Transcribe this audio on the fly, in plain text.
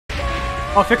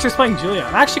Oh, Fixer's playing Julia.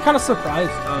 I'm actually kind of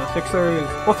surprised.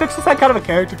 Fixer's had kind of a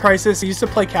character crisis. He used to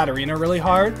play Katarina really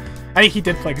hard. I think he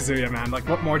did play Kazuya, man. Like,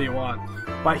 what more do you want?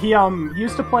 But he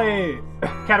used to play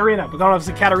Katarina, but then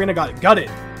obviously Katarina got gutted.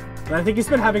 And I think he's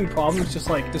been having problems just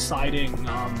like deciding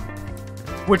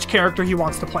which character he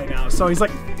wants to play now. So he's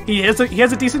like, he has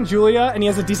a decent Julia and he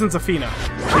has a decent Zafina.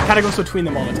 He kind of goes between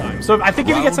them all the time. So I think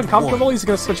if he gets uncomfortable, he's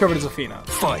gonna switch over to Zafina.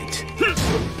 Fight.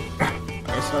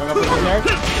 Starting up in there.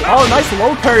 Oh, nice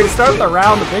low parry to start the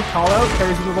round. The big call out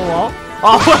carries into the wall.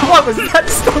 Oh, what was that?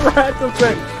 Just a random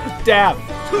thing. Damn.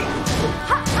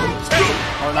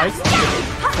 Oh, nice.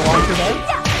 Go on to there.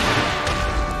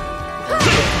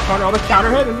 Counter on the counter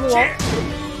hit into the wall.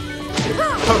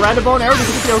 Put random bow and arrow. Does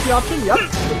he get the Oki option? Yep.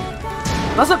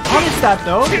 Doesn't punish that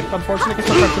though. Unfortunately, gets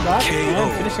the pressure back. And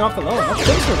finishing off the low. That's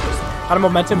Fixer. Had a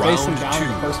momentum base him down in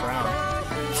the first round.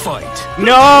 Fight.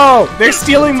 No! They're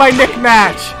stealing my Nick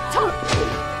match!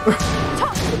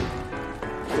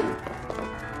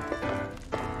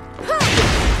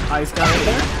 Ice guy right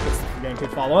there. Getting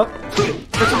good follow-up.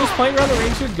 Fixer just playing around the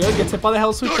range here. Good. Gets hit by the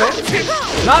Hell Sweep there.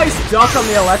 Nice duck on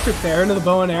the electric there into the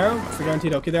bow and arrow. It's the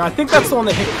guaranteed Oki there. I think that's the one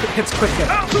that hits quick hit.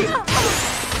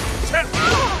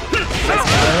 Nice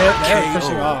hit there.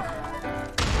 Fishing off.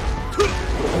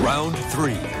 Round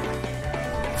 3.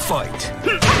 Fight.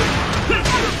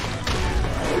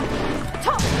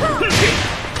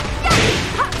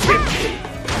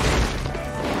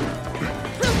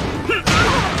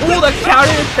 Oh, that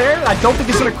counter hit there. I don't think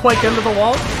he's gonna quite get into the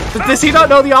wall. Does he not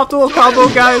know the optimal combo,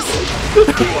 guys?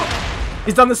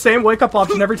 He's done the same wake up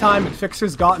option every time, and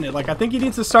Fixer's gotten it. Like, I think he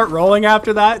needs to start rolling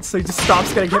after that, so he just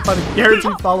stops getting hit by the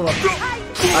guaranteed follow up.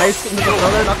 Nice into the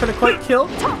throw there, not gonna quite kill.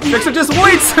 Fixer just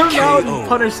waits him out and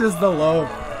punishes the low.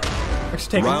 Fixer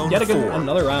taking yet again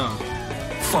another round.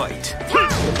 Fight.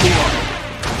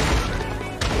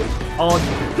 Oh,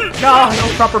 no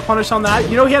proper punish on that.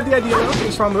 You know he had the idea though,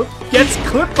 finish wrong move. Gets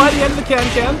clipped by the end of the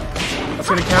can-can. That's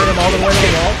gonna carry him all the way to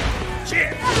the wall.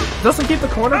 Doesn't keep the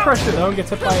corner pressure though and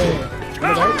gets hit by a...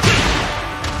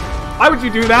 Why would you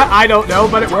do that? I don't know,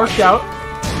 but it worked out.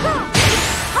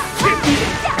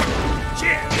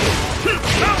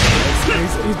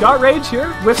 He's got rage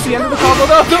here. Whiffs the end of the combo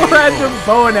though. No random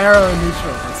bow and arrow in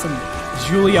neutral. That's some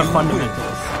Julia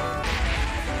fundamentals.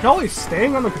 No, he's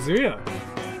staying on the Kazuya.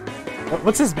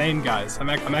 What's his main, guys? I'm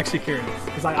actually curious.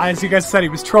 Because as you guys said, he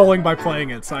was trolling by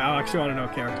playing it, so I actually want to know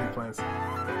what character he plays.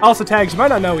 Also, tags, you might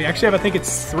not know, we actually have, I think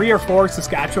it's 3 or 4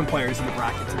 Saskatchewan players in the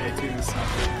bracket today, too, so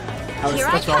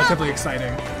that's relatively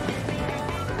exciting.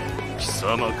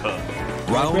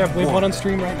 Round we have one on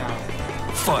stream right now.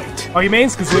 Fight. Oh, he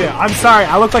mains Kazuya. I'm sorry,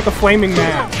 I look like a flaming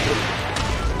man.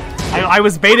 I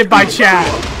was baited by Chad.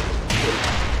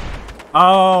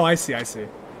 Oh, I see.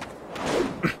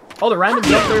 Oh, the random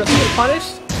jump there doesn't get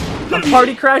punished. A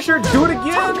party crasher, do it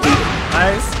again.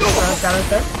 Nice. Counter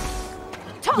there.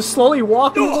 Just slowly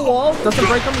walk into the wall. Doesn't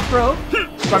break on the throw.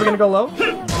 Probably gonna go low.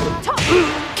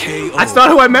 KO. That's not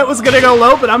who I meant was gonna go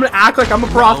low, but I'm gonna act like I'm a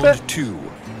prophet. Round 2.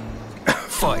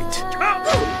 Fight.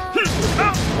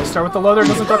 Let's start with the low there.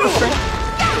 Doesn't duck the string.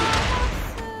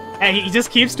 And he just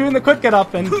keeps doing the quick get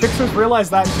up, and Fixers realize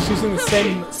that and just using the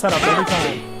same setup every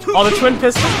time. All the twin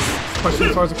pistons. Pushing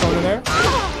towards the corner there.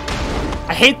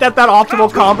 I hate that optimal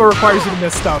combo requires you to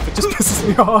miss stuff. It just pisses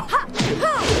me off.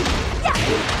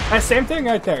 And same thing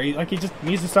right there. He just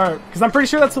needs to start, because I'm pretty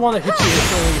sure that's the one that hits you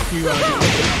if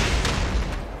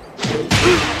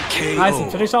you. Nice, and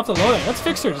finish off the low there. That's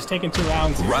Fixer just taking 2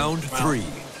 rounds. Here. Round 3.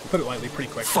 Put it lightly, pretty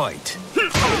quick. Fight.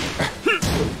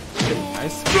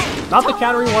 Nice. Not the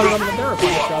counter he wanted on the there.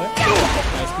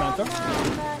 Nice command throw.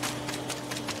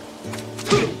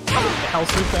 Hell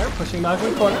sweep there, pushing back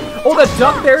in the corner. Oh, the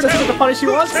duck there doesn't get the punish he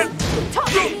wants.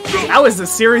 That was a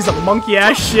series of monkey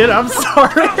ass shit, I'm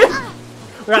sorry.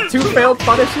 We got 2 failed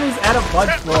punishes and a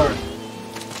bunch more.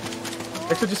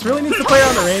 Fixer just really needs to play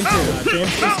on the range here.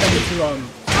 James just tended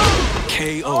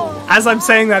to KO. As I'm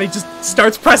saying that, he just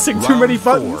starts pressing too many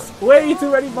buttons. 4. Way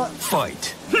too many buttons.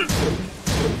 Fight.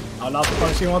 Oh, not the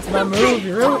punish he wants in that move.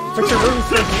 You really, Fixer really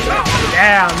says,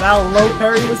 damn, that low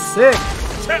parry was sick.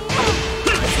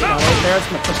 Now right there, it's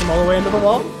gonna push him all the way into the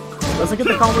wall. Doesn't get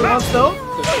the combo he wants though.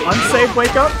 Unsafe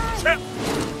wake up.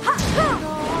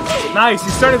 Nice, he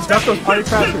started to duck those party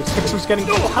crashers. Fixer's getting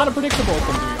kind of predictable with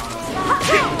them, to be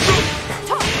honest.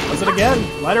 Does it again.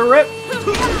 Let her rip.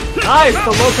 Nice, the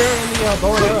low parry and the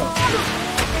bow and arrow.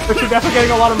 Fixer definitely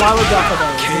getting a lot of mileage off of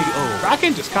those.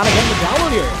 Kraken just kind of getting the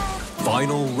download here.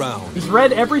 Final round. He's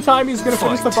read every time he's gonna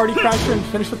finish the party crasher and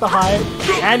finish with the high.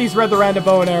 And he's read the random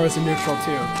bow and arrows in neutral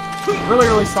too.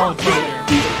 Really solid play there.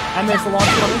 And there's the launch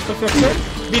punish to Fixer.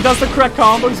 If he does the correct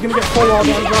combo, he's gonna get full wall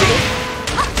damage on it.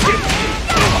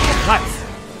 Nice.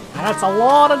 That's a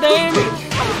lot of damage.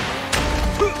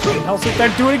 Hell sweep there.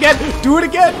 Do it again. Do it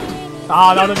again.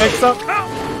 Ah, another mix up.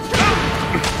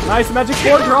 Nice. Magic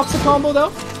 4 drops the combo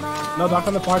though. No dock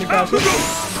on the party crashes.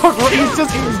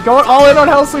 he's going all in on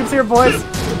hell sweeps here, boys.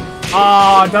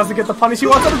 Ah, doesn't get the punish he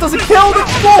wants, and it doesn't kill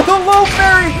the low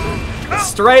parry.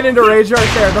 Straight into rage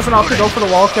right there. Doesn't have to go for the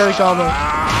wall carry combo.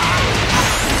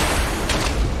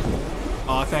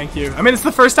 Aw, thank you. I mean, it's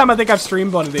the first time I think I've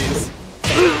streamed one of these.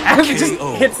 And it just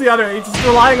hits the other. He's just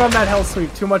relying on that hell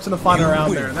sweep too much in the final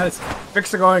round there. And that is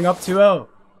Fixer going up 2-0.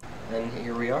 And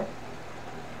here we are.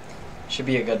 Should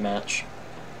be a good match.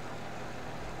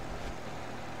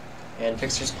 And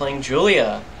Fixer's playing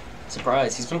Julia.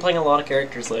 Surprise. He's been playing a lot of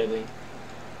characters lately.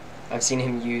 I've seen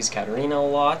him use Katarina a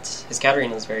lot. His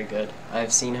Katarina is very good.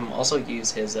 I've seen him also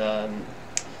use his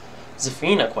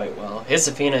Zafina quite well. His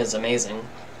Zafina is amazing.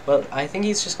 But I think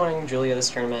he's just going Julia this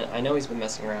tournament. I know he's been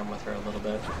messing around with her a little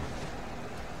bit.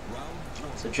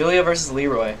 So Julia versus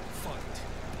Leroy.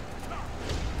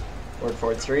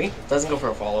 Forward 3. Doesn't go for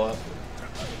a follow-up.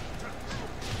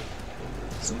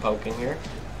 Some poking here.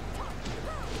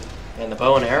 And the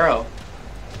bow and arrow.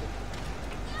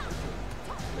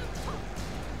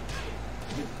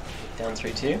 Down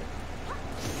 3-2.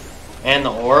 And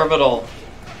the orbital.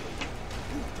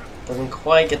 Doesn't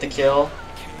quite get the kill.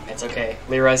 It's okay.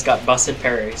 Leroy's got busted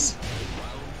parries.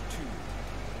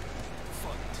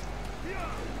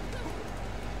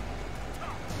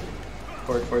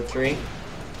 Forward 3.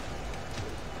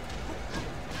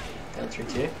 Down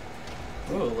 3-2.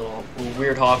 Ooh, a little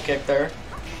weird hop kick there.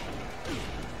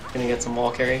 Gonna get some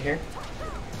wall carry here.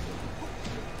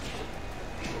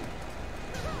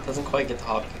 Doesn't quite get the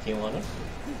hop kick he wanted.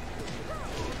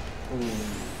 Ooh,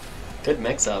 good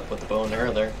mix up with the bow and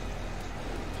arrow there.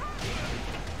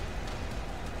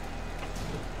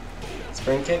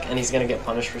 Spring kick, and he's gonna get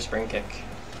punished for spring kick.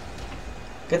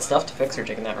 Good stuff to Fixer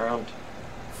taking that round.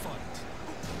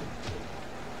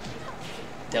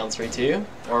 Down 3-2,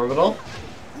 orbital.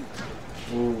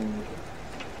 Ooh,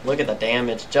 look at the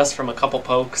damage just from a couple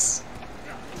pokes.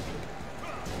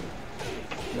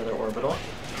 Another orbital.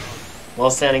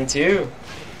 Well standing 2.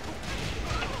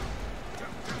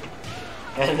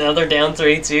 And another down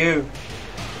 3-2.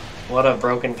 What a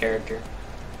broken character.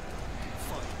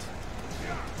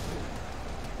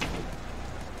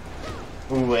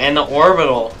 Ooh, and the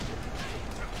orbital.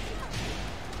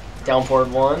 Down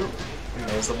forward 1. And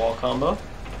there's the wall combo.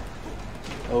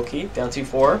 Okay, down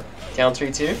 2-4. Down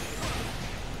 3-2.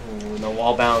 Ooh, no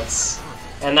wall bounce.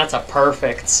 And that's a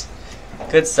perfect.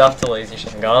 Good stuff to Lazy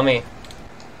Shingami.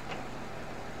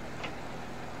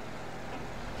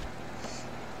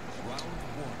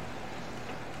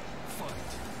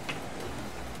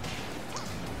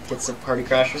 Gets the party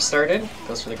crasher started.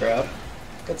 Goes for the grab.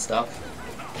 Good stuff.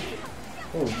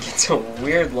 Ooh, gets a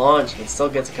weird launch, but still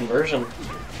gets a conversion.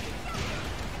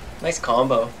 Nice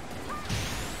combo.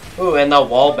 Ooh, and that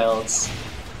wall bounce.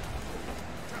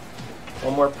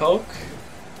 One more poke.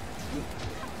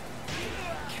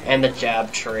 And the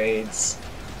jab trades.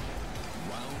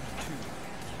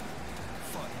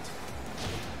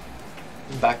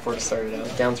 Back four started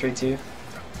out. Down 3-2.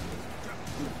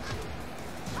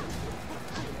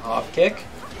 Hop kick.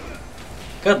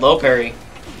 Good low parry.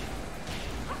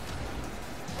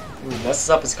 Ooh, messes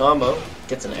up his combo.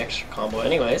 Gets an extra combo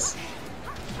anyways.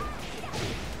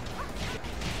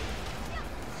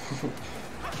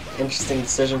 Interesting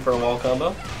decision for a wall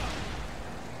combo.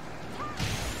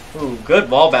 Ooh, good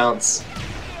wall bounce.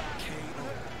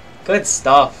 Good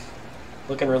stuff.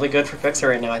 Looking really good for Fixer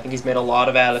right now. I think he's made a lot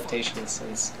of adaptations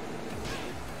since.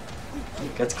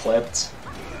 Gets clipped.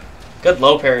 Good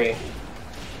low parry.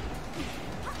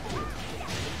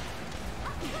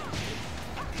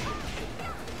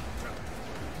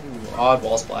 Ooh, odd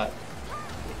wall splat.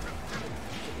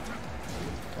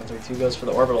 Down 3-2 goes for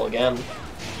the orbital again.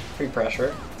 Free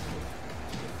pressure.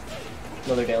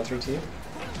 Another down 3-2.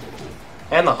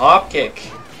 And the hop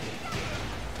kick.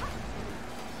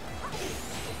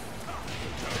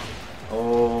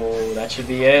 Oh, that should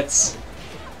be it.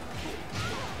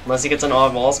 Unless he gets an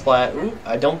odd wall splat. Ooh,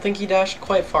 I don't think he dashed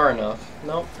quite far enough.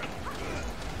 Nope.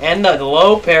 And the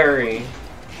low parry.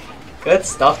 Good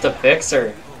stuff to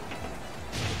Fixer.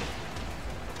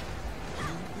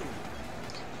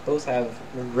 Both have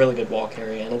really good wall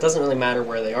carry, and it doesn't really matter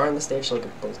where they are on the stage, they'll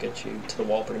both get you to the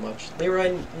wall pretty much.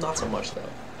 Leroy, not so much though.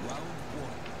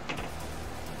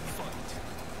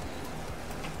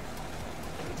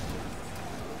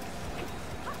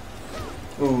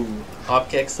 Ooh, hop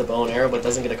kicks the bow and arrow, but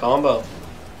doesn't get a combo.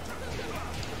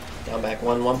 Down back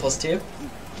 1, 1+2.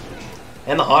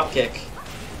 And the hop kick.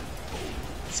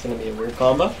 It's gonna be a weird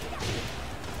combo.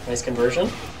 Nice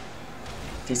conversion.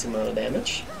 Decent amount of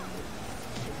damage.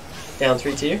 Down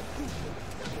 3-2.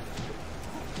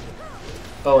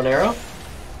 Bow and arrow.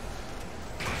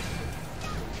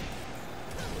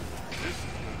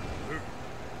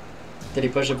 Did he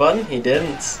push a button? He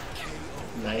didn't.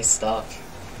 Nice stuff.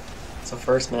 So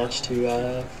first match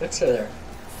to Fixer there.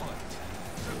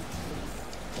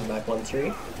 I'm back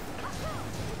 1-3.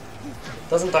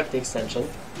 Doesn't duck the extension.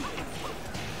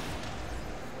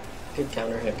 Good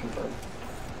counter hit confirmed.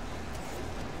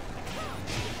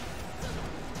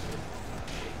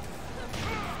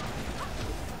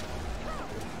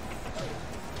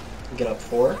 Get up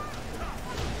 4.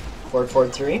 Forward,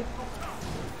 forward 3.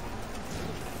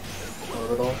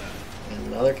 Orbital. And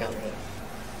another counter hit.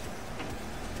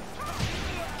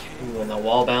 Ooh, and the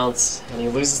wall bounce. And he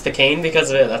loses the cane because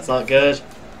of it. That's not good.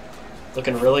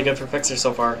 Looking really good for Fixer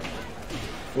so far.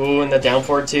 Ooh, and the down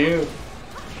forward 2.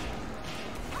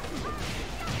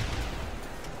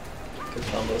 Good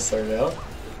combo started out.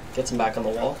 Gets him back on the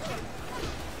wall.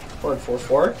 Forward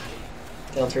 4-4.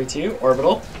 Down 3-2.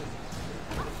 Orbital.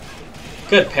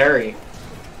 Good parry.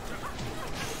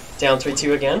 Down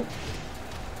 3-2 again.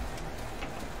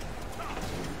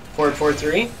 Forward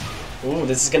 4-3. Ooh,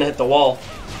 this is gonna hit the wall.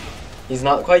 He's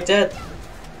not quite dead.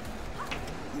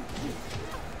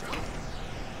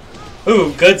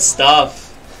 Ooh, good stuff.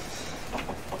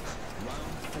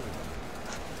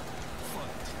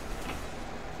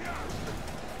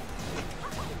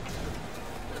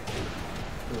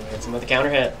 Ooh, hits him with a counter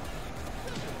hit.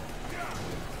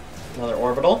 Another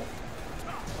orbital.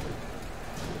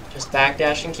 Just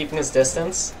backdashing, keeping his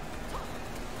distance.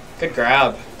 Good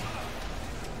grab.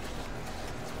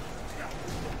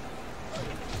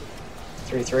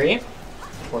 3-3.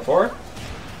 4-4.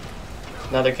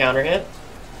 Another counter hit.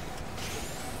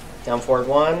 Down forward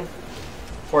 1.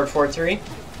 Forward 4-3.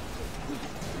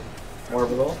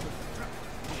 Orbital.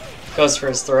 Goes for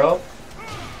his throw.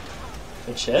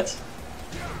 Good shit.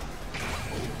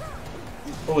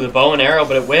 Ooh, the bow and arrow,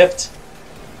 but it whipped.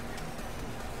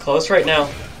 Close right now.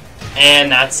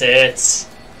 And that's it.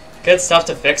 Good stuff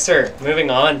to Fixer. Moving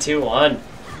on, 2-1.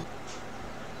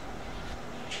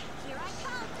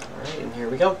 Alright, and here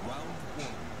we go.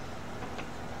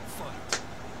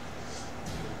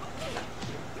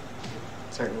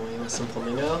 Starting away with some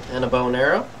flamingo and a bow and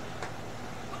arrow.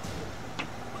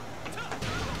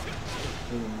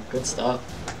 Good stuff.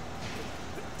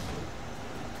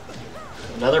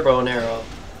 Another bow and arrow.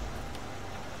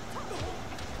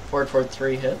 Forward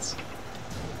 4-3 hits.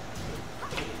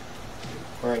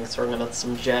 Throwing out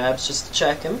some jabs just to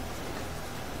check him.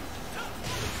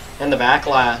 And the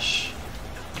backlash.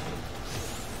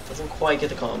 Doesn't quite get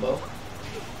the combo.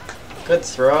 Good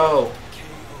throw.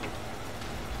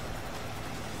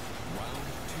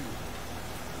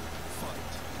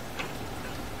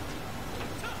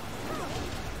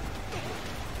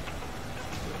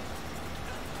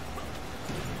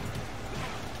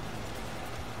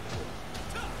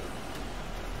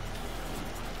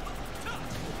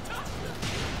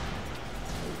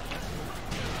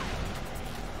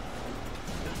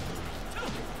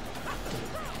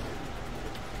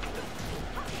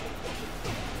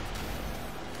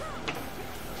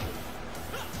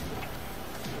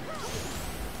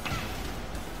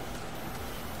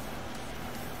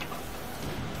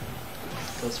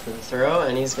 Goes for the throw,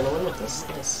 and he's gonna win with this.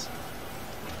 Nice.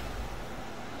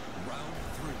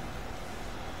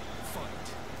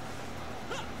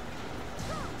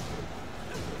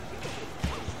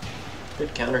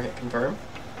 Good counter hit confirm.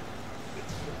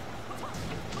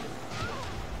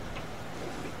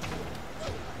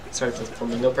 Starts with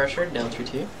flamingo pressure, down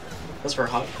 3-2. Goes for a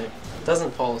hop kick.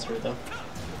 Doesn't follow through though.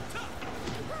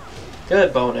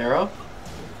 Good bow and arrow.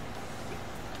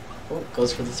 Oh,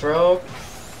 goes for the throw.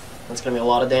 That's going to be a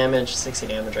lot of damage, 60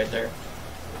 damage right there.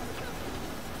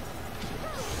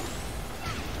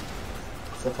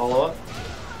 That's the follow-up.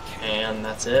 And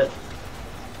that's it.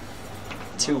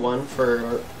 2-1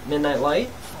 for Midnight Light.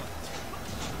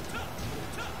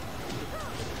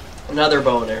 Another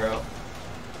bow and arrow.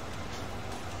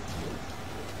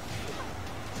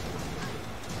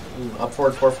 Up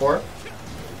forward 4-4.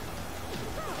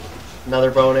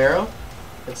 Another bow and arrow.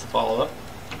 That's the follow-up.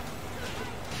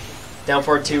 Down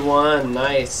forward 2-1,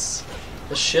 nice.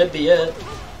 This should be it.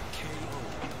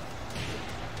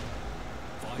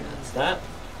 That's that.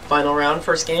 Final round,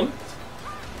 first game.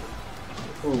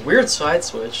 Ooh, weird side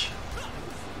switch.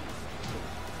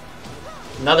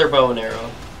 Another bow and arrow.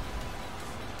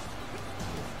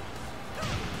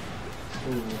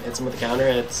 Ooh, hits him with the counter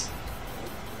hits.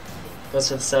 Goes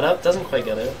to the setup, doesn't quite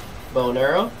get it. Bow and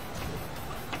arrow.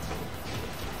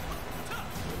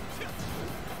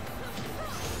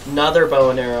 Another bow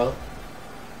and arrow.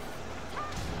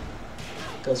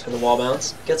 Goes for the wall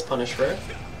bounce. Gets punished for it.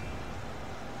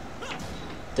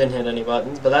 Didn't hit any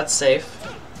buttons, but that's safe.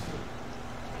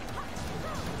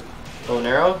 Bow and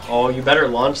arrow? Oh, you better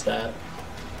launch that.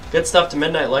 Good stuff to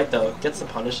Midnight Light, though. Gets the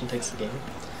punish and takes the game.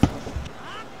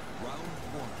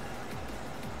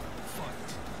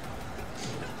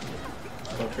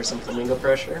 Going for some flamingo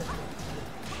pressure.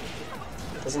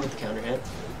 Doesn't get the counter hit.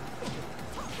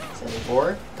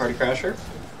 74. Party Crasher.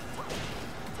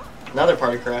 Another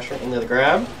Party Crasher into the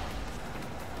grab.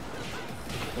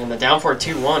 And the down for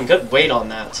 2-1. Good weight on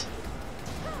that.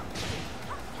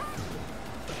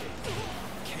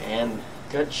 And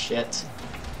good shit.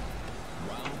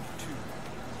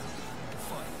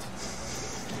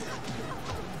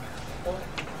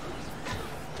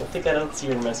 I don't see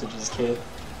your messages, kid.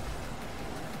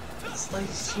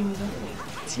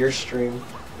 It's your stream.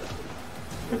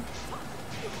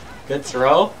 Good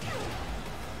throw.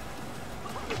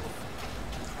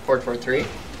 4-4-3.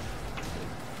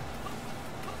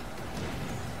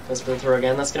 Goes for the throw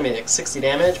again. That's gonna be like 60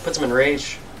 damage. Puts him in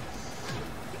rage.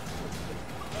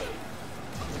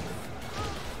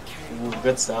 Ooh,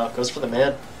 good stuff. Goes for the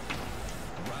mid.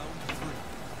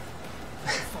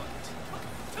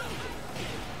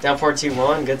 Down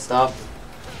 4-2-1, good stuff.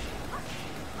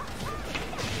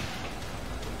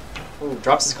 Ooh,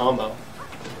 drops his combo.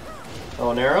 Bow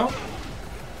and arrow.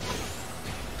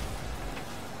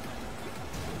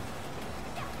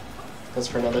 Goes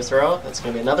for another throw. That's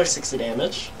going to be another 60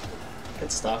 damage.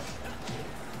 Good stuff.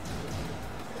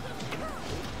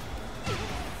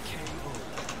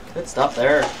 Good stuff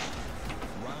there.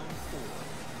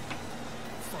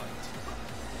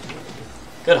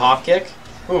 Good hop kick.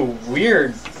 Ooh,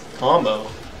 weird combo.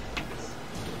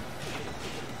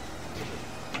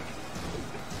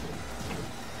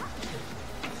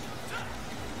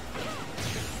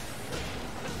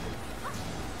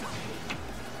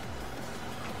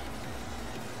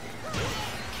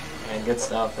 And good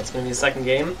stuff. That's going to be the second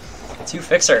game. 2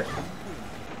 Fixer.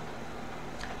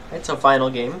 Alright, so final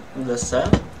game of this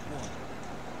set.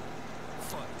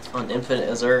 On Infinite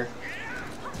Azure.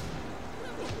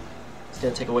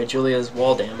 Gonna take away Julia's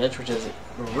wall damage, which is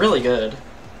really good.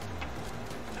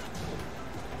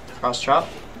 Cross chop.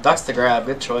 Ducks the grab.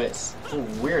 Good choice. Ooh,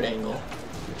 weird angle.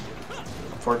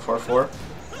 4-4-4.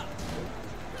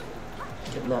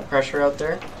 Getting that pressure out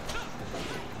there.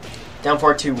 Down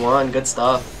 4-2-1. Good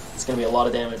stuff. It's gonna be a lot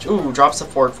of damage. Ooh, drops a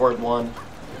 4-4-1.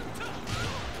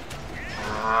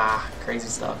 Ah, crazy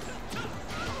stuff.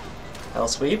 Hell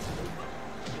sweep.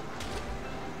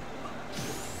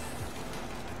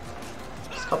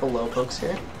 Couple low pokes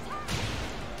here.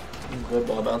 Good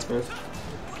ball bounce move.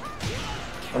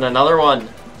 And another one.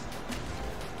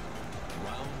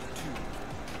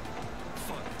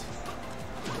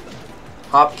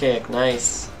 Hop kick,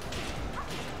 nice.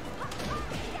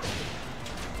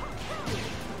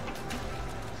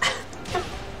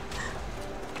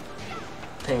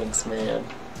 Thanks, man.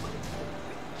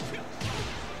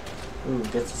 Ooh,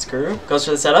 gets the screw. Goes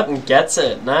for the setup and gets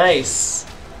it. Nice.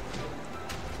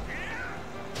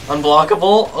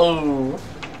 Unblockable. Oh.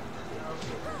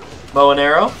 Bow and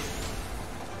arrow.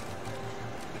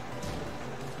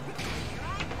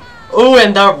 Oh,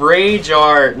 and the rage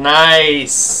art.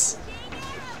 Nice.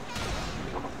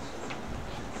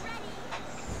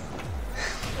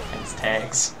 Thanks,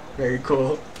 tags. Very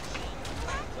cool.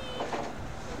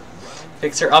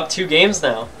 Fixer up 2 games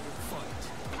now.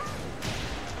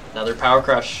 Another power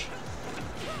crush.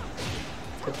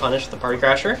 Good punish the Party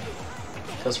Crasher.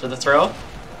 Goes for the throw.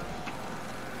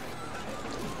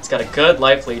 He's got a good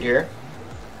life lead here.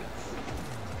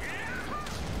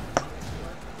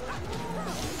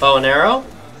 Bow and arrow.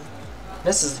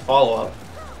 Misses the follow-up.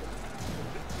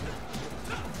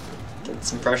 Get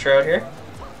some pressure out here.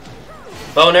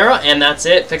 Bow and arrow, and that's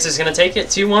it. Fixer's gonna take it.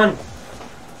 2-1.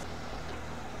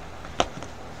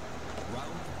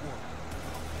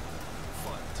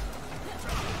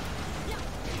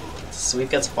 Sweep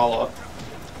gets a follow-up.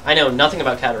 I know nothing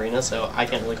about Katarina, so I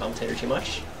can't really commentate her too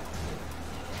much.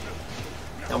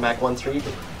 Down back 1-3.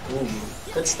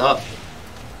 Ooh, good stuff.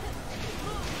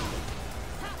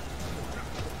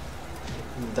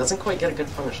 Doesn't quite get a good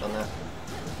punish on that.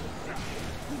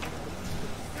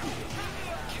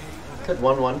 Good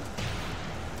 1-1.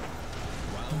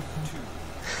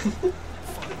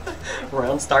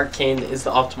 Round start cane is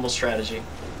the optimal strategy.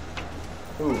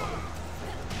 Ooh.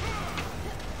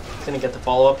 Gonna get the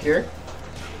follow up here.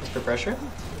 Just for pressure.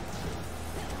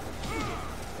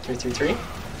 3-3-3.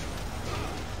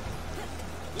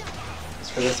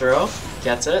 Just for the throw.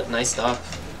 Gets it. Nice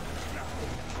stuff.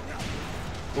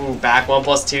 Ooh, back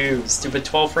 1+2. Stupid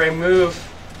 12 frame move.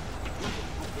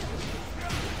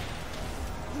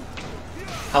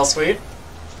 Hell sweep.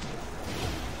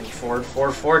 And forward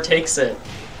 4-4 takes it.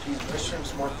 Jeez, this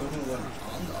stream's more booming than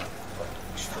on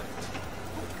the stream.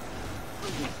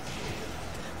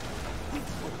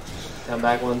 Down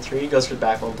back 1-3. Goes for the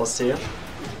back 1+2.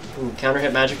 Ooh, counter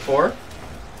hit magic 4.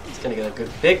 He's gonna get a good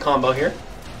big combo here.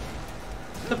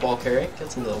 Good ball carry.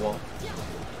 Gets into the wall.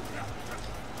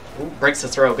 Ooh, breaks the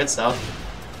throw. Good stuff.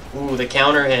 Ooh, the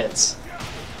counter hits.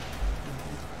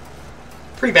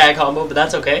 Pretty bad combo, but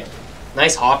that's okay.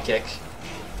 Nice hop kick.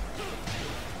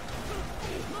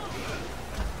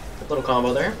 Good little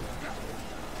combo there.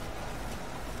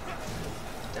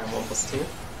 Down 1+2.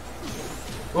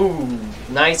 Ooh,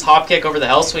 nice hop kick over the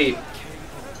hell sweep.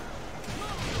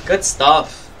 Good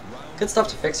stuff. Good stuff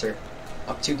to fix her.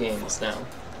 Up 2 games now.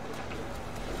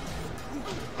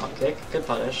 Hop kick, good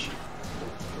punish.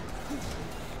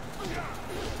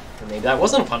 Or maybe that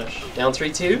wasn't a punish. Down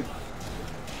 3-2.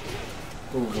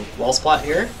 Ooh, wall splat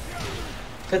here.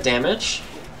 Good damage.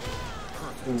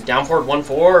 Ooh, down forward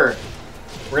 1-4.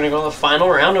 We're gonna go to the final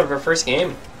round of our first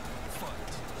game.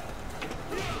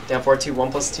 Down forward 2,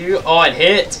 1+2. Oh, it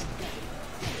hit!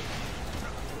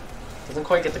 Doesn't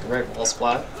quite get the right wall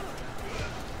splat.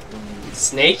 Ooh,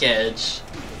 snake edge.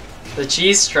 The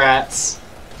cheese strats.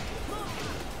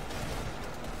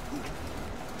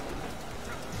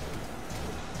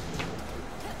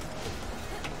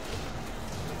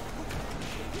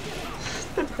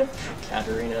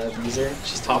 Katarina abuser.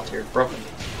 She's top tier. Broken.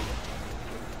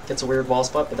 Gets a weird wall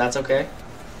spot, but that's okay.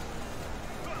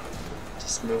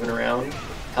 Just moving around.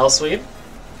 Hell sweep.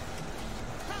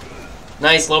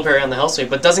 Nice low parry on the hell sweep,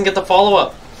 but doesn't get the follow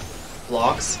up.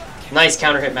 Blocks. Nice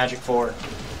counter hit magic 4.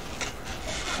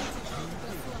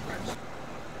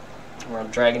 We're on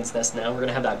Dragon's Nest now. We're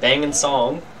gonna have that banging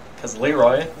song, because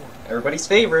Leroy, everybody's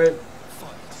favorite.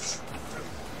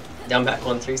 Down back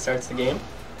 1-3 starts the game.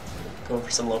 Going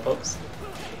for some low pokes.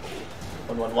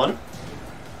 1-1-1.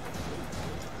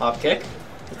 Hop kick.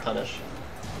 Good punish.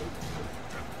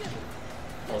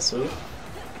 Hell sweep.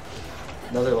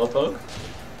 Another low poke.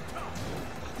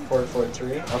 Forward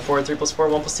 3. Forward 3+4,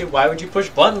 1+2. Why would you push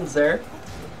buttons there?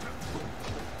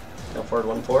 Now forward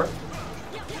 1-4.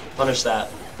 Punish that.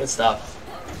 Good stuff.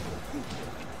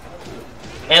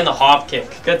 And the hop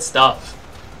kick. Good stuff.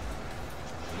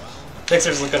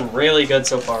 Fixer's looking really good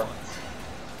so far.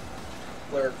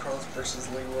 Lara Croft versus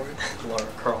Leroy.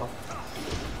 Lara Croft.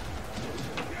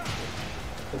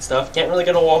 Good stuff. Can't really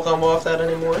get a wall combo off that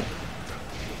anymore.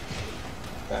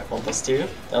 Back 1+2.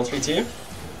 Down 3-2.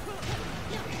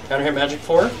 Counter hit magic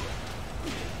 4.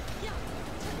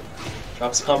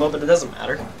 Drops a combo, but it doesn't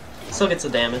matter. Still gets the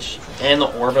damage. And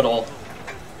the orbital.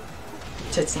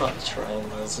 It's not a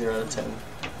triangle. 0 to 10.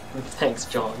 Thanks,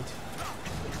 John.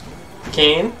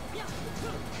 Kane.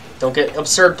 Don't get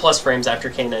absurd plus frames after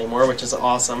Kane anymore, which is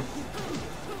awesome.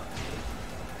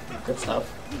 Good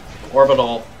stuff.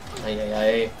 Orbital.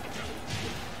 Ay.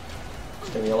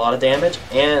 Gonna be a lot of damage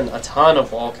and a ton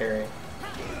of wall carry.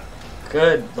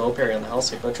 Good low parry on the hell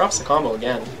sweep, but it drops the combo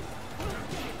again.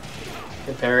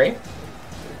 Good parry.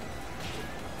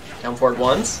 Down forward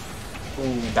 1s.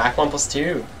 Ooh, back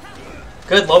 1+2.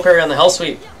 Good low parry on the hell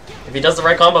sweep. If he does the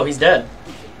right combo, he's dead.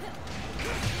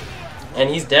 And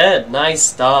he's dead. Nice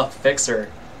stuff, Fixer.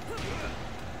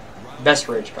 Best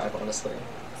rage drive, honestly.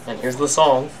 And here's the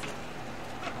song.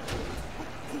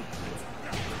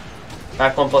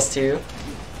 Back 1+2.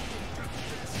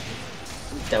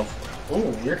 Down. Ooh,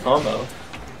 weird combo.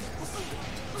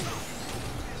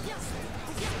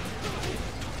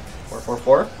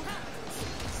 4-4-4.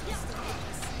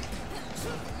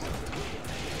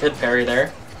 Good parry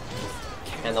there.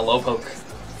 And the low poke.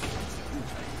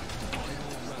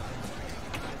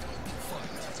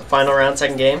 So final round,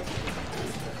 second game.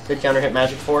 Good counter hit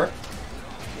magic 4.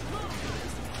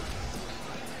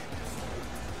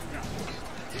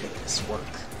 Make this work.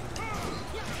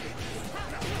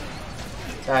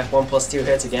 Back 1+2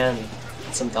 hits again.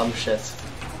 Some dumb shit.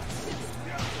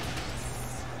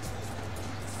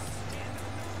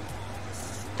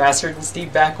 Faster than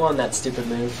Steve back 1, that stupid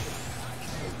move.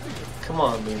 Come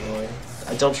on, Leroy.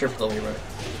 I don't cheer for the Leroy.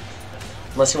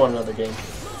 Unless you want another game.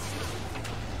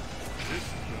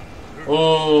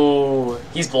 Ooh,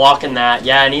 he's blocking that.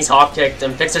 Yeah, and he's hop kicked,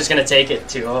 and Fixer's gonna take it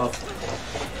too. Oh.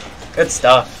 Good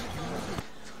stuff.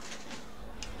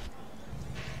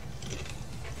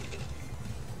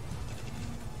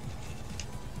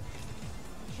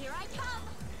 Here I come.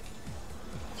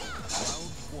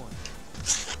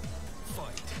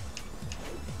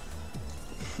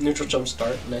 Neutral jump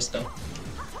start, nice stuff.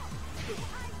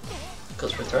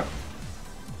 Goes for throw.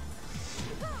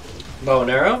 Bow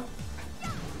and arrow.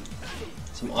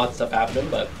 Some odd stuff happening,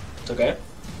 but it's okay.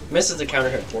 Misses the counter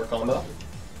hit 4 combo.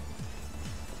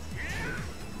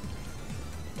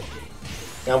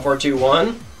 Down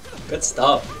 4-2-1. Good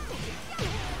stuff.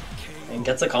 And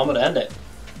gets a combo to end it.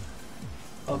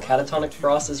 Oh, Catatonic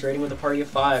Frost is raiding with a party of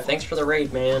 5. Thanks for the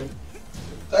raid, man.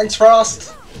 Thanks,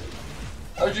 Frost.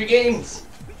 How's your games?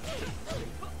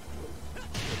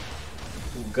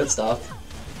 Ooh, good stuff.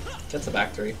 Gets a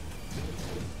back 3.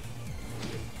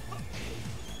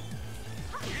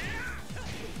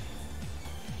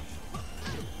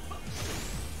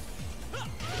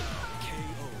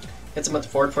 Hits him with the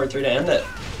forward 4-3 to end it.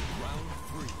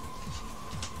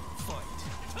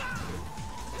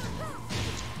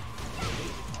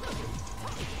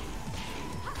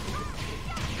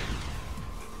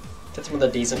 Hits him with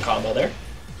a decent combo there.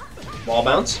 Wall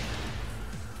bounce.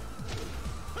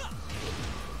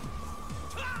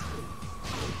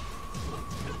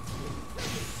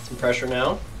 Some pressure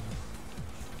now.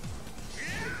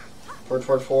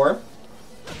 Forward 4-4.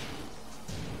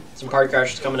 Some party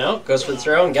crashes coming out. Goes for the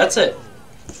throw and gets it.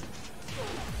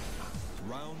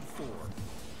 Round 4.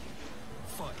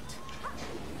 Fight.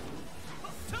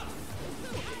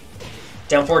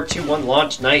 Down 4-2-1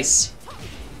 launch. Nice.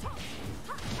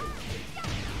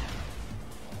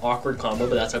 Awkward combo,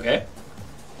 but that's okay.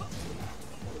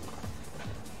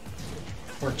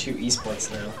 4-2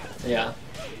 esports now. Yeah.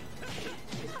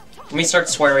 Let me start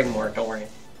swearing more, don't worry.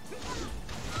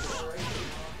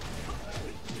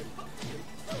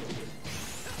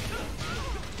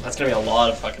 That's gonna be a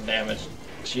lot of fucking damage.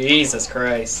 Jesus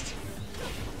Christ.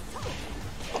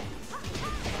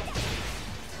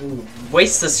 Ooh,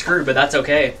 wastes the screw, but that's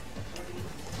okay.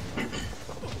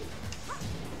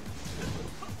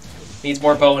 Needs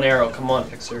more bow and arrow. Come on,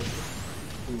 Fixer.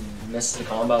 Ooh, missed the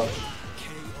combo.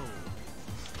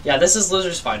 Yeah, this is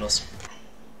Losers Finals.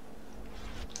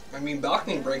 I mean,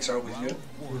 balcony breaks are always good.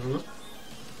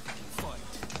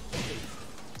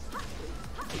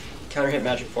 Counter hit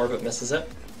Magic 4, but misses it.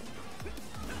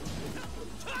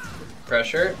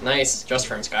 Pressure. Nice. Just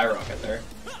from Skyrocket there.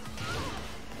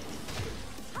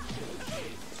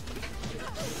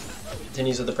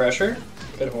 Continues with the pressure.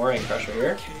 Good whoring pressure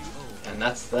here. And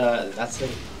that's the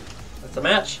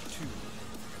match.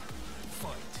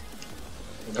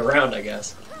 The round, I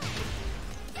guess.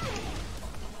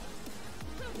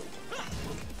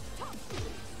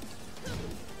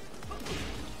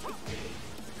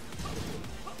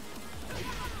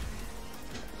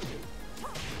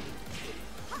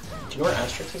 Do you know where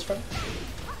Asterix is from?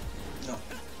 No.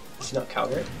 Is he not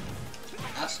Calgary?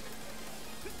 Ask.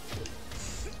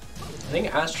 I think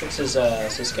Asterix is a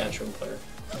Saskatchewan player.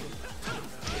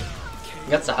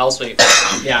 That's the house sweep.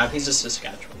 Yeah, he's a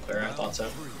Saskatchewan player, I thought so.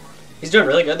 He's doing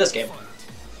really good this game.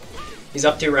 He's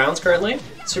up 2 rounds currently.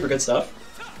 Super good stuff.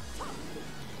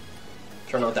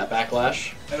 Throwing out that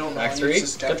backlash. I don't know. Back 3.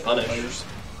 Good punish. Players.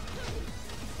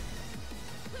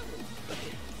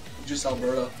 Just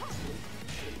Alberta.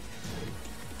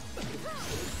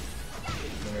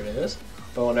 There it is.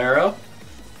 Bow and arrow.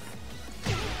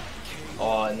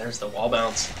 Oh, and there's the wall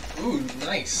bounce. Ooh,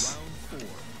 nice.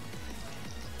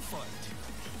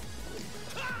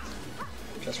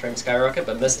 Just framed Skyrocket,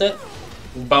 but missed it.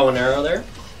 Bow and arrow there.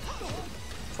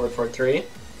 4-4-3.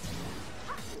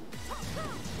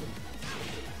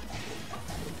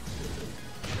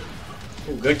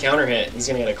 Ooh, good counter hit. He's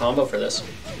gonna get a combo for this.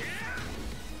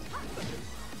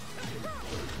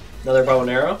 Another bow and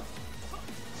arrow.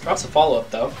 Drops a follow-up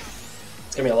though.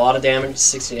 It's gonna be a lot of damage,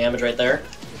 60 damage right there.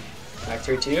 Back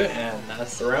 3-2, and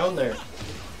that's the round there.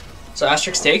 So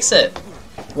Asterix takes it.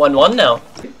 1-1 now.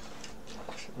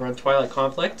 We're on Twilight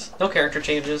Conflict. No character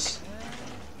changes.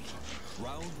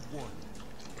 Round 1.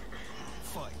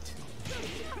 Fight.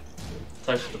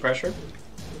 Touch with the pressure.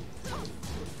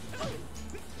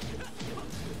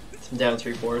 Some down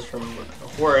 3-4s from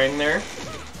Whoring there.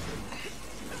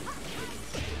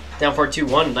 Down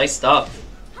 4-2-1. Nice stuff.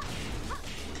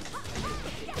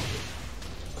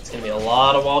 It's going to be a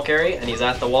lot of wall carry, and he's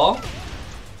at the wall.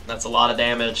 That's a lot of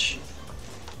damage.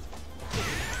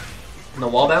 And the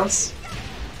wall bounce.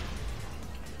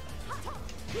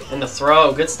 And the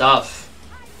throw. Good stuff.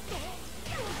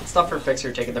 Good stuff for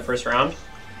Fixer taking the first round.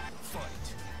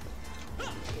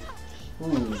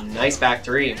 Ooh, nice back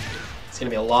 3. It's going to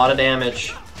be a lot of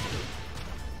damage.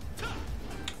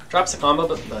 Drops the combo,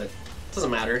 but it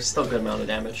doesn't matter. It's still a good amount of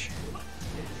damage.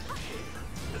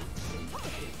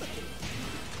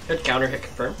 Good counter hit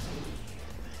confirm.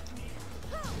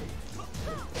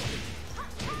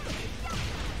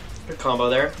 Good combo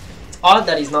there. It's odd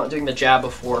that he's not doing the jab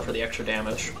before for the extra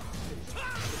damage.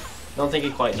 I don't think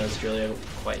he quite knows Julia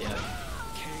quite yet.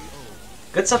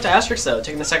 Good stuff to Asterix though,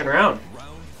 taking the second round.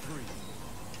 Round 3.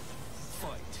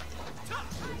 Fight.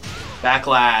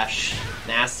 Backlash.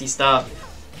 Nasty stuff.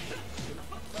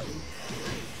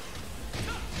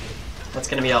 That's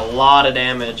gonna be a lot of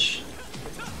damage.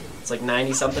 It's like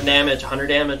 90 something damage, 100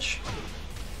 damage.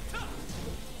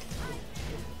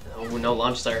 Oh, no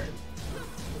launch there.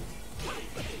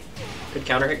 Good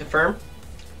counter hit confirm.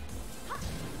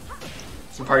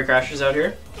 Some party crashers out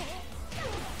here.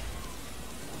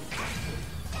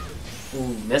 Ooh,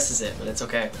 misses it, but it's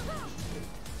okay.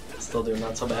 Still doing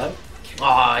not so bad.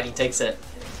 Ah, and he takes it.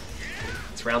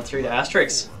 It's round 3 to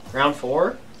Asterix. Round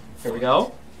 4. Here we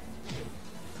go.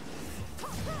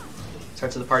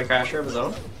 Starts with the party crasher of his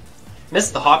own.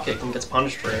 Missed the hop kick and gets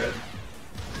punished for it.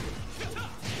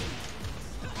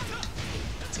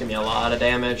 It's gonna be a lot of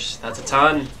damage. That's a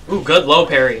ton. Ooh, good low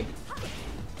parry.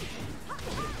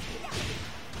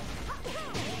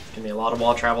 It's gonna be a lot of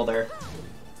wall travel there.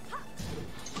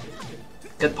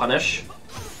 Good punish.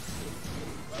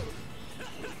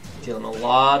 Dealing a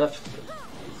lot of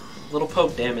little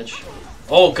poke damage.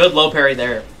 Oh, good low parry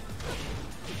there.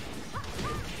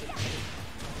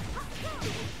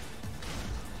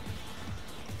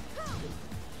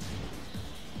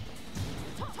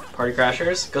 Party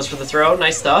crashers. Goes for the throw.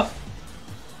 Nice stuff.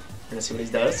 We're gonna see what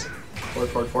he does. Forward,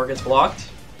 forward, forward gets blocked.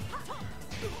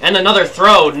 And another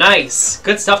throw. Nice.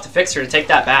 Good stuff to Fixer to take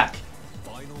that back.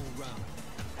 Final round.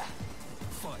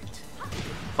 Fight.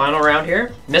 Final round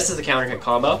here. Misses the counter hit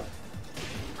combo.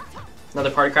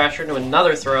 Another party crasher into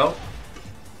another throw.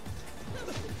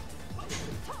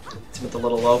 Hits him with the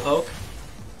little low poke.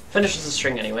 Finishes the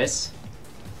string anyways.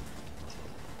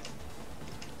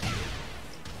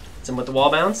 Hits him with the wall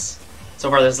bounce. So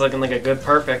far this is looking like a good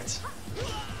perfect.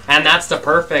 And that's the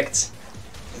perfect.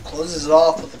 It closes it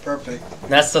off with the perfect.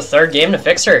 That's the third game to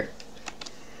Fixer.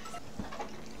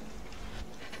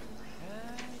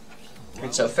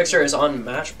 So Fixer is on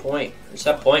match point, or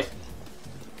set point.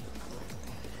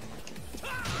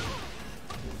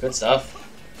 Good stuff.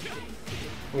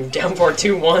 Down for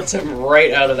 2-1 him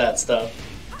right out of that stuff.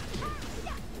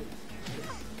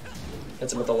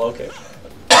 Hits him with the low kick.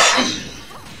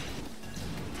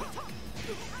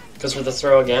 Goes for the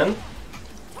throw again.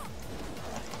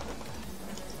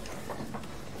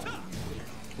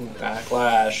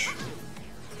 Backlash.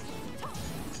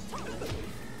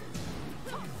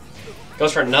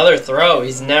 Goes for another throw.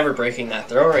 He's never breaking that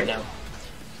throw right now.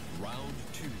 Round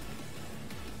 2.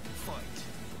 Fight.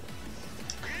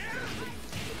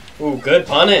 Ooh, good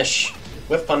punish.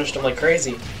 Whiff punished him like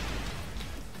crazy.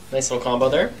 Nice little combo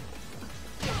there.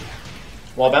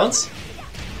 Wall bounce.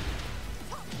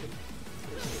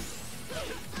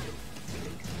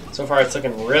 So far it's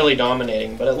looking really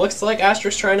dominating, but it looks like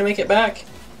Asterix trying to make it back.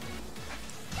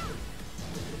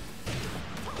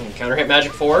 And counter hit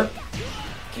magic 4.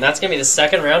 And that's going to be the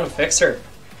second round of Fixer.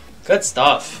 Good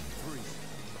stuff. 3.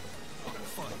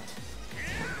 Fight.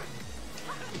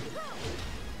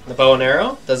 The bow and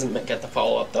arrow doesn't get the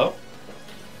follow-up though.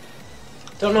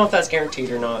 Don't know if that's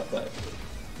guaranteed or not, but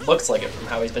looks like it from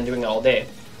how he's been doing it all day.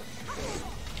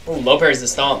 Ooh, low parries the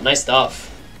stomp. Nice stuff.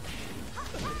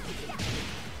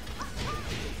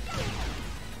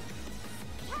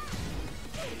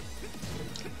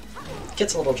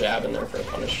 Gets a little jab in there for a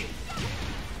punish.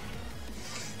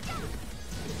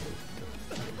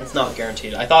 It's not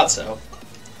guaranteed. I thought so.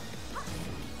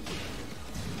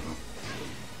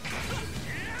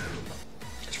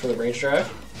 Just for the rage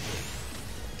drive.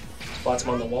 Spots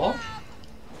him on the wall.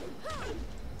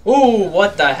 Ooh,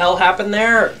 what the hell happened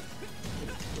there?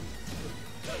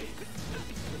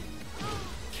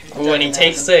 Ooh, and he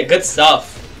takes it. Good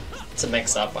stuff. It's a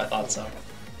mix-up. I thought so.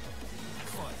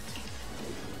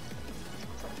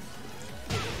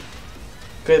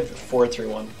 Good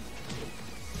 4-3-1.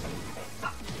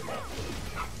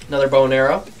 Another bow and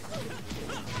arrow.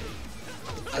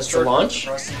 That's the launch.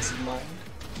 I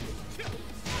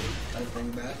bring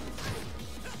back.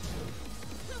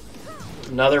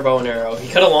 Another bow and arrow. He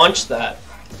could have launched that.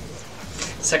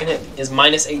 Second hit is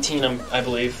minus 18, I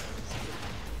believe.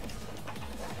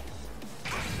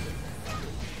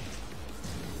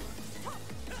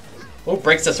 Oh,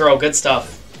 breaks the throw. Good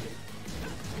stuff.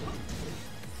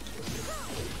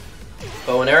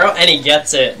 Bow and arrow, and he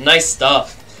gets it. Nice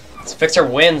stuff. So Fixer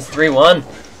wins 3-1.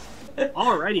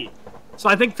 Alrighty. So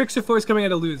I think Fixer 4 is coming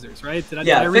out of losers, right? Did I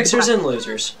Yeah, read Fixer's that? in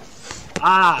losers.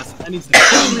 Ah, so that needs to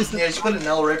Yeah, just put an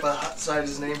L right beside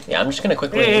his name. Yeah, I'm just gonna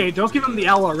quickly. Hey, don't give him the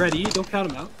L already. Don't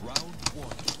count him out. Round 1.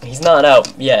 He's not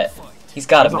out yet. He's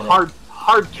got It's a a minute.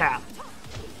 hard cap.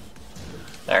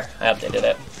 There, I updated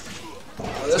it. Oh,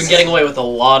 He's been getting away with a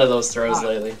lot of those throws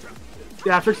lately.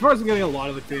 Yeah, Fixer isn't getting a lot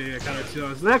of the counter too.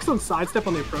 It's an excellent sidestep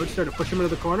on the approach there to push him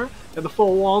into the corner. And the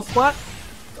full wall splat.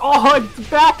 Oh, it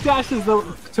backdashes the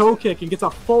toe kick and gets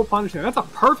a full punish there. That's a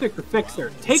perfect for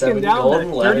Fixer. Taking 7 down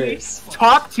golden that dirty letters.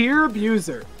 top tier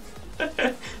abuser.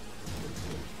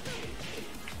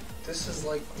 This is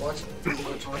like watching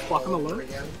Fucking alert.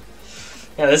 again.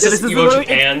 Yeah, this is Evo literally-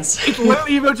 Japan's. It's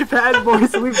literally Evo Japan,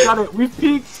 boys. We've done it. We've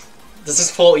peaked. This is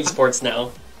full esports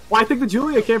now. Well, I think the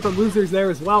Julia came from losers there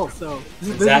as well, so this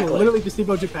is Exactly. literally just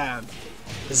Evo Japan.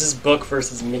 This is Book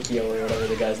versus Mikio or whatever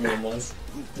the guy's name was.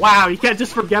 Wow, you can't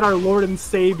just forget our Lord and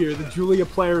Savior, the Julia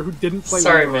player who didn't play.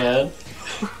 Sorry, Leroy. man.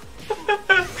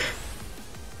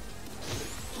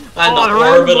 And Oh, the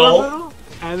right, orbital.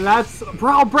 And that's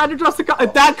bro, Brandon just that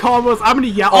combos. I'm gonna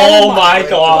yell. Oh my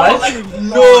god.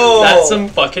 No! That's some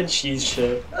fucking cheese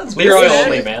shit. That's Leroy bullshit.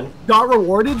 only, man. Got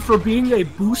rewarded for being a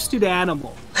boosted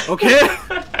animal. Okay.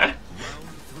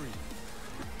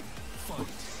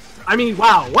 I mean,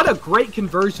 wow, what a great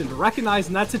conversion to recognize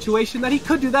in that situation that he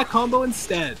could do that combo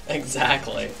instead.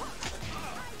 Exactly.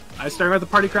 I started with the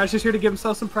party crashes here to give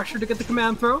himself some pressure to get the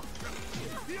command throw.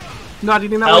 Not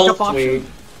eating that Health wake up option.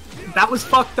 tweak. That was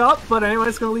fucked up, but anyway,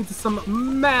 it's going to lead to some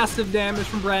massive damage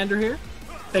from Brander here.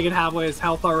 Taking halfway his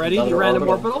health already. Another The random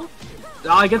orbital.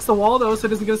 orbital. Against the wall, though, so it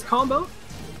doesn't get his combo.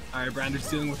 Alright, Brander's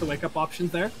dealing with the wake-up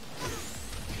options there.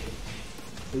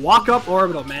 Walk-up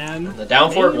orbital, man. The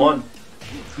down forward one.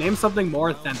 Name something more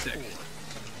authentic.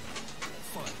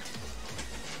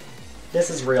 This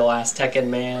is real ass Tekken,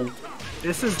 man.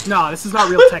 This is not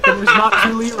real Tekken. There's not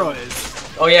two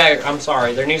Leroys. Oh yeah, I'm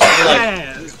sorry. There needs to be like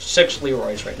Man. 6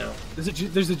 Leroys right now.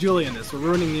 There's a Julia in this. We're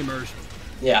ruining the immersion.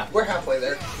 Yeah. We're halfway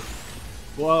there.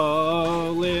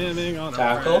 Whoa, living on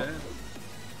Tackle. a prayer.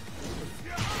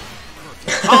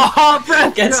 Oh,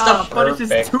 Brett Gets the punishes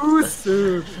perfect. too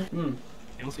soon.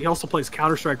 He also plays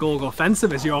Counter-Strike Gold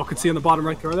Offensive, as you all can see in the bottom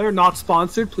right corner there. Not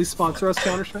sponsored. Please sponsor us,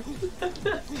 Counter-Strike.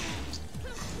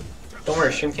 Don't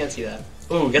worry, Shim can't see that.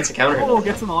 Ooh, gets a counter hit. Oh,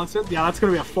 gets an onset. Yeah, that's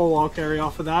going to be a full wall carry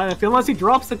off of that. If unless he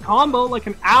drops the combo like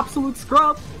an absolute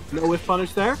scrub. No whiff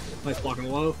punish there. Nice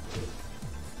blocking low.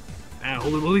 And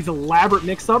all these elaborate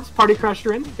mix-ups. Party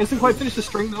Crusher in. Doesn't quite finish the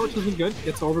string though, which isn't good.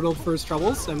 Gets orbital for his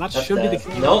troubles, and that That's should be the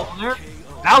bad. key Nope. there.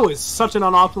 That was such an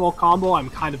unoptimal combo, I'm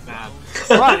kind of mad.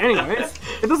 But anyways,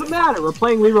 it doesn't matter. We're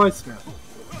playing Leroy Smith.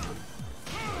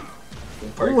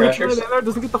 Party Ooh, hit crashers. right there.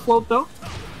 Doesn't get the float though.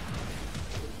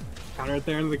 Counter it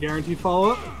there into the guaranteed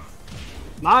follow-up.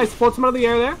 Nice, floats him out of the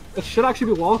air there. That should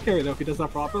actually be wall carry though if he does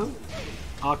that properly.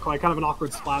 Quite kind of an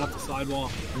awkward splat up the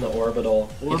sidewall. And the orbital.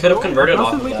 You could have converted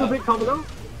off of Doesn't lead to a that. big combo though.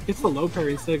 Gets the low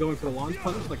parry instead of going for the launch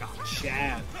punch like a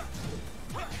Chad.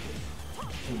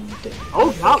 Oh,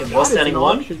 wow, Fucking that wall is standing an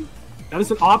one. option. That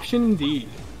is an option indeed.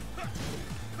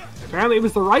 Apparently it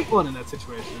was the right one in that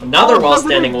situation. Another Oh, wall doesn't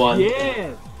standing it? one.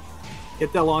 Yeah.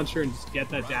 Get that launcher and just get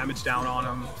that damage down on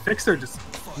him. Fixer just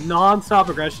non-stop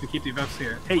aggression to keep the events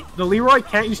here. Hey, the Leroy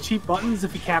can't use cheap buttons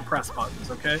if he can't press buttons,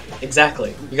 okay?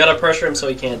 Exactly. You gotta pressure him so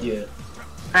he can't do it.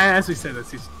 And as we say this,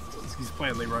 he's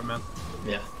playing Leroy, man.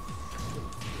 Yeah.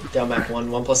 Down back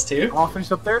 1+2. All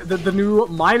finished up there. The new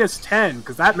 -10,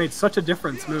 because that made such a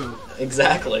difference move.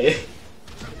 Exactly.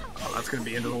 Oh, that's going to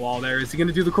be into the wall there. Is he going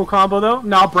to do the cool combo, though?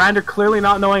 No, Brander clearly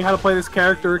not knowing how to play this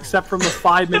character, except from the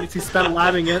 5 minutes he spent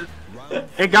labbing it.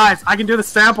 Hey, guys, I can do the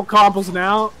sample combos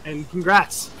now, and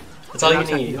congrats. That's all You're you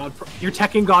now need. Tekken God You're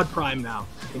Tekken God Prime now.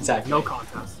 Exactly. No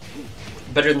contest.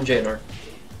 Better than Janor.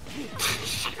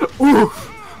 Ooh!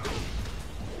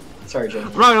 Sorry, I'm Janor.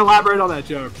 not going to elaborate on that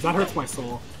joke, because that hurts my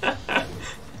soul.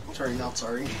 Sorry, not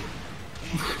sorry.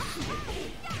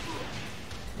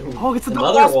 Oh, it's a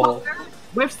Another double wall. spot there.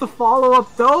 Whips the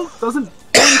follow-up, though. Doesn't do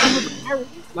anything with the parry.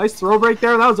 Nice throw break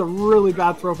there. That was a really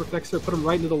bad throw for Fixer. Put him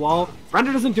right into the wall.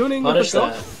 Render doesn't do anything Punish with the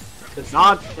that. It's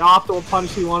not the optimal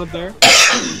punish he wanted there.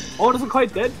 Oh, it isn't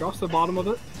quite dead. Drops the bottom of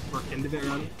it. Work into it,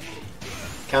 run.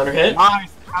 Counter hit. Nice.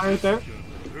 Counter it there.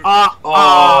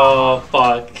 Oh,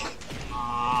 fuck.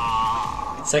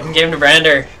 Second game to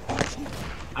Brander.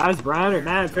 That's Brander.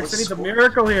 Man, Fixer needs a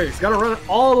miracle here. He's got to run it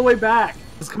all the way back.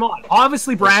 Because, come on.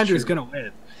 Obviously, Brander's going to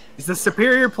win. He's the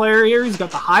superior player here. He's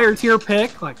got the higher tier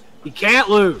pick. Like, he can't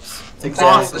lose. I'm Exactly.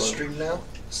 off the stream now.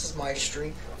 This is my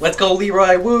stream. Let's go,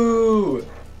 Leroy. Woo!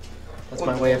 That's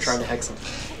my way of trying to hex him.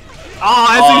 Oh,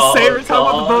 as Oh, he savors him with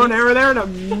the God. bow and arrow there and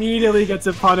immediately gets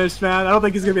it punished, man. I don't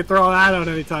think he's going to be throwing that out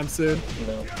anytime soon.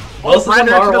 No. Oh, Most of them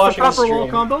Brander are actually does the watching the proper wall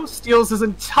stream. combo. Steals his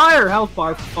entire health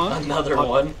bar for fun. Another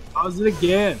one. Does it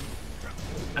again.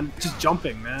 And just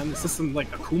jumping, man. This is some, like,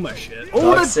 Akuma shit.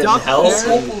 Oh, Ducks the in duck hell.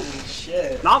 there. Holy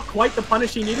shit. Not quite the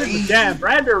punish he needed, but damn,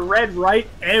 Brander read right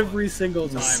every single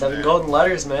time. 7 there. golden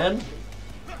letters, man.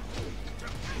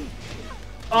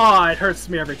 Oh, it hurts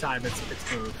me every time it's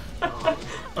moved. I'm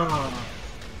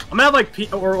gonna have like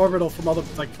or orbital from all the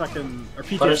like fucking or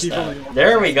Punish PTSD that. from the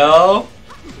There we go.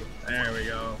 There we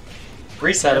go.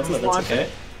 Reset him, That's but that's launching. okay.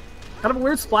 Kind of a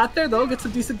weird splat there though. Gets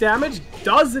some decent damage.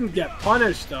 Doesn't get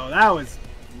punished though. That was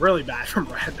really bad from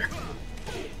Brander.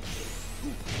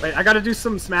 Wait, I gotta do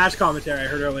some Smash commentary I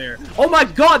heard earlier. Oh my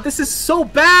god, this is so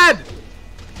bad!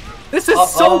 This is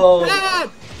so bad!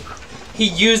 He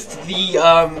used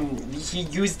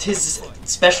his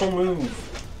special move.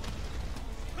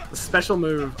 The special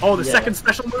move. Oh, the Yeah. second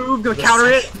special move. Gonna counter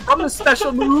it from the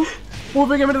special move.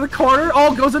 Moving him into the corner.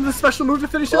 Oh, goes into the special move to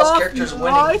finish it Both off. characters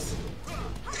winning. Nice.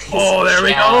 Oh, there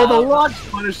we go. The launch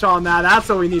punish on that. That's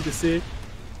what we need to see.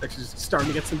 Actually, just starting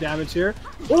to get some damage here.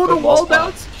 Oh, the Good wall wall spot.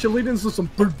 bounce should lead into some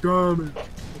big damage.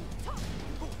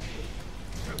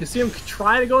 You see him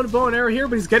trying to go into bow and arrow here,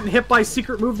 but he's getting hit by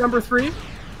secret move number 3.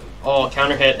 Oh,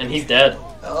 counter hit, and he's dead.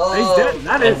 Oh, He's dead.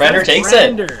 That And is Brander that's takes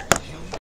it. Brander.